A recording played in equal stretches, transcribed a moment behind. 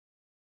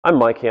I'm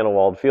Mike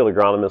Hannewald, field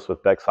agronomist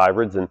with Beck's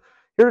Hybrids, and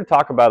here to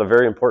talk about a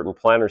very important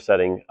planter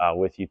setting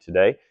with you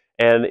today.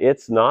 And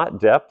it's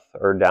not depth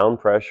or down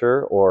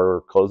pressure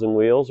or closing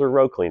wheels or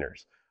row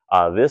cleaners.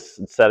 This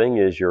setting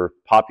is your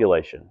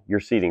population, your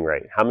seeding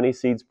rate. How many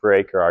seeds per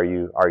acre are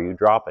you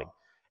dropping?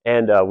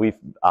 And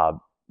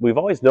we've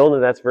always known that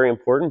that's very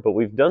important, but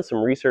we've done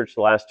some research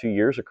the last 2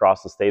 years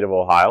across the state of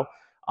Ohio,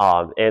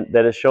 and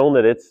that has shown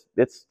that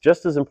it's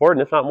just as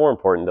important, if not more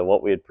important, than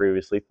what we had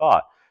previously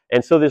thought.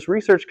 And so this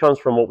research comes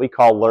from what we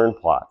call learn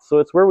plots. So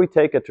it's where we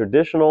take a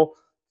traditional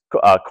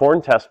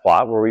corn test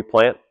plot where we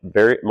plant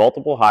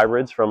multiple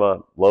hybrids from a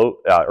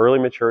early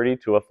maturity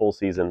to a full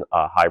season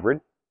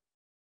hybrid.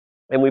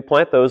 And we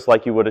plant those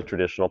like you would a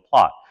traditional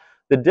plot.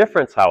 The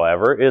difference,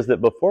 however, is that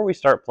before we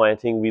start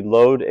planting, we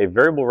load a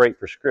variable rate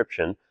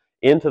prescription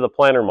into the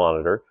planter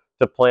monitor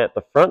to plant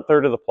the front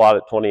third of the plot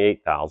at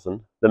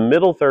 28,000, the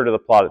middle third of the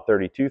plot at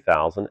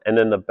 32,000, and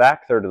then the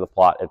back third of the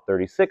plot at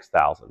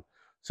 36,000.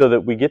 So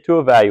that we get to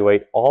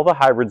evaluate all the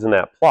hybrids in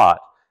that plot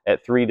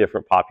at 3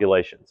 different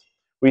populations.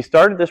 We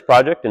started this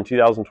project in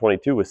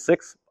 2022 with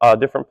 6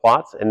 different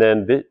plots, and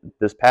then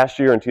this past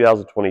year in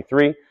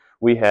 2023,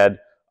 we had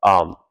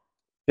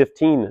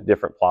 15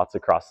 different plots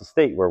across the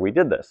state where we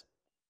did this.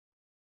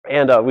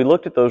 And we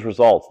looked at those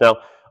results. Now,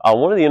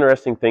 one of the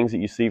interesting things that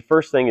you see,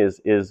 first thing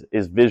is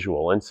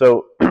visual. And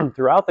so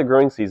throughout the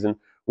growing season,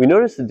 we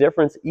noticed a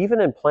difference even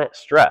in plant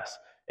stress.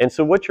 And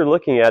so what you're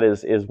looking at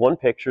is one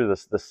picture,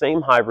 the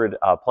same hybrid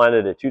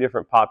planted at 2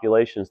 different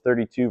populations,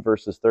 32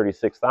 versus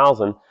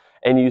 36,000,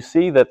 and you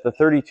see that the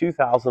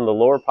 32,000, the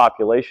lower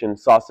population,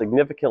 saw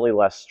significantly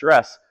less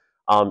stress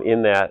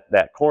in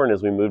that corn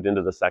as we moved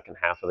into the second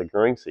half of the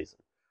growing season.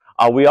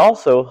 We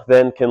also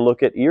then can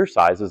look at ear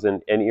sizes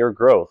and ear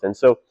growth. And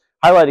so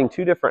highlighting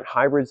 2 different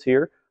hybrids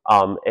here,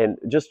 and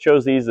just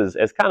chose these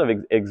as kind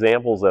of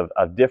examples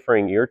of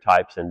differing ear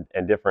types and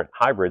different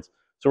hybrids.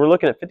 So we're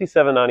looking at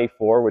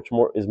 5794, which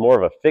is more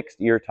of a fixed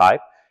ear type,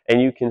 and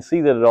you can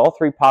see that at all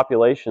 3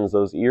 populations,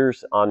 those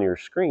ears on your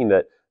screen,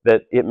 that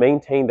it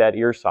maintained that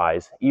ear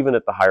size even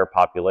at the higher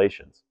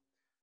populations.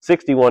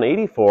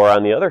 6184,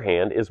 on the other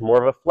hand, is more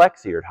of a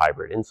flex-eared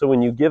hybrid, and so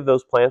when you give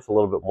those plants a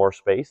little bit more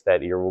space,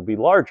 that ear will be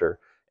larger,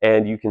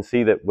 and you can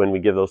see that when we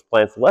give those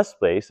plants less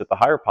space at the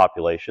higher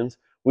populations,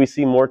 we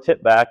see more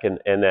tip back and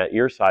that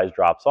ear size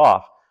drops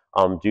off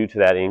due to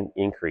that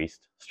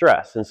increased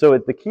stress. And so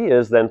the key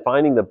is then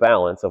finding the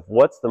balance of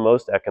what's the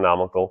most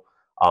economical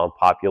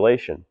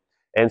population.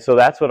 And so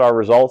that's what our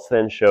results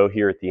then show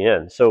here at the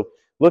end. So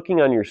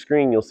looking on your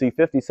screen, you'll see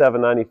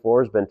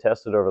 5794 has been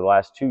tested over the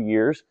last 2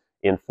 years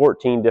in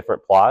 14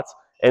 different plots,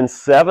 and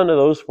 7 of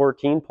those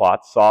 14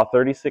 plots saw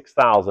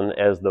 36,000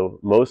 as the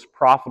most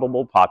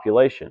profitable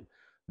population.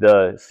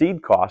 The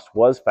seed cost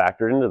was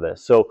factored into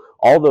this. So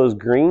all those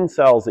green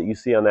cells that you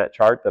see on that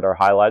chart that are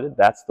highlighted,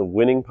 that's the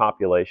winning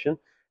population.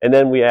 And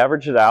then we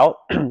average it out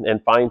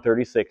and find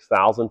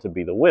 36,000 to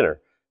be the winner.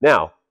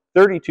 Now,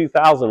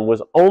 32,000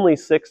 was only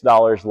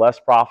 $6 less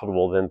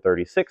profitable than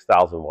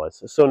 36,000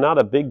 was. So not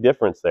a big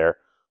difference there.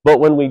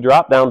 But when we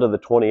drop down to the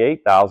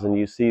 28,000,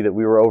 you see that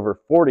we were over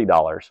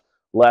 $40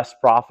 less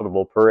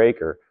profitable per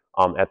acre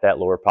at that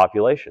lower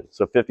population.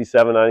 So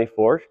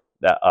 5794,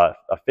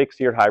 a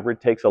fixed-eared hybrid,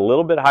 takes a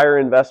little bit higher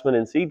investment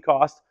in seed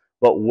cost,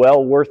 but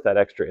well worth that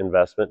extra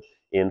investment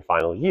in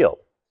final yield.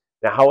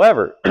 Now,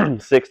 however,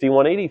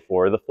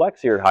 6184, the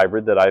flex-eared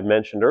hybrid that I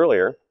mentioned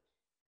earlier,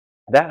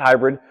 that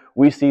hybrid,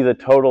 we see the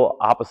total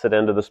opposite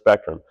end of the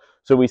spectrum.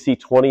 So we see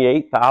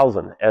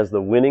 28,000 as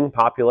the winning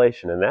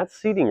population, and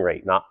that's seeding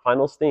rate, not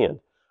final stand.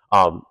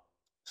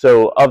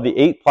 So of the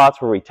 8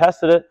 plots where we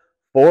tested it,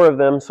 4 of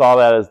them saw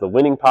that as the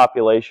winning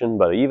population,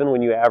 but even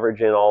when you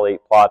average in all 8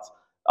 plots,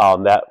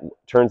 that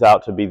turns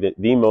out to be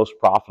the most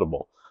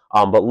profitable.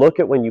 But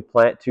look at when you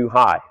plant too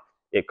high.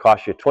 It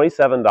costs you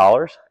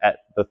 $27 at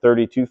the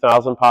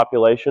 32,000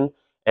 population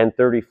and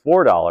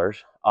 $34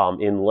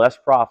 in less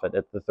profit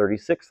at the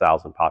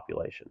 36,000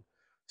 population.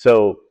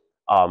 So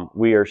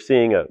we are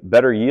seeing a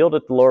better yield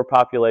at the lower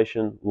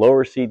population,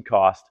 lower seed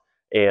cost,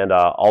 and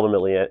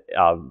ultimately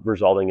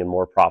resulting in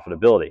more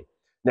profitability.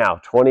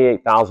 Now,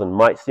 28,000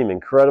 might seem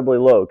incredibly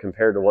low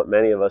compared to what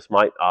many of us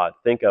might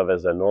think of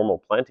as a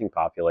normal planting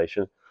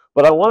population,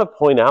 but I want to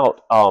point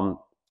out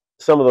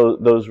some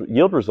of those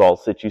yield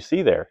results that you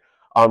see there,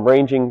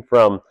 ranging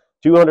from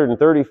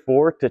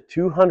 234 to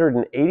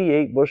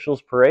 288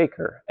 bushels per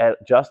acre at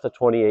just a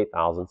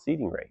 28,000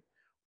 seeding rate.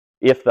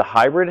 If the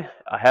hybrid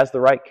has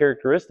the right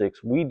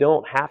characteristics, we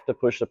don't have to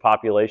push the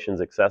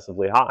populations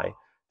excessively high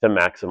to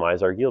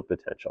maximize our yield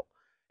potential.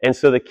 And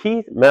so the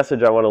key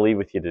message I want to leave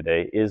with you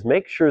today is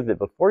make sure that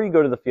before you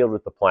go to the field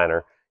with the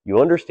planter,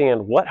 you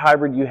understand what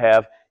hybrid you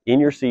have in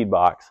your seed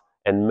box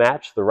and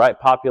match the right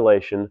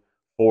population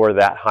for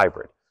that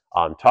hybrid.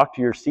 Talk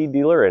to your seed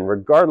dealer, and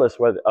regardless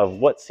of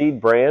what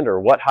seed brand or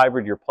what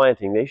hybrid you're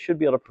planting, they should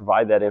be able to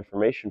provide that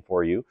information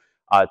for you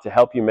to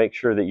help you make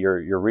sure that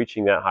you're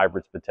reaching that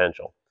hybrid's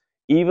potential.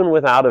 Even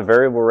without a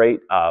variable rate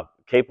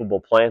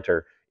capable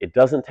planter, it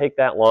doesn't take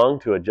that long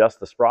to adjust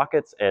the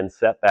sprockets and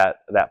set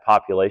that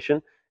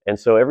population. And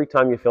so every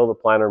time you fill the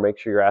planter, make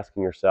sure you're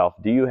asking yourself,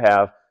 do you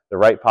have the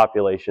right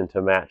population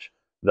to match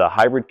the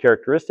hybrid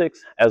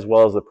characteristics as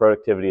well as the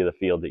productivity of the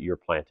field that you're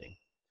planting?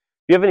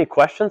 If you have any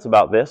questions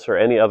about this or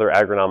any other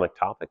agronomic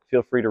topic,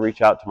 feel free to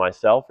reach out to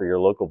myself or your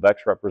local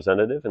Beck's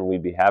representative, and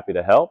we'd be happy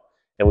to help.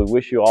 And we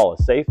wish you all a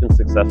safe and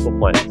successful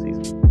planting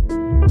season.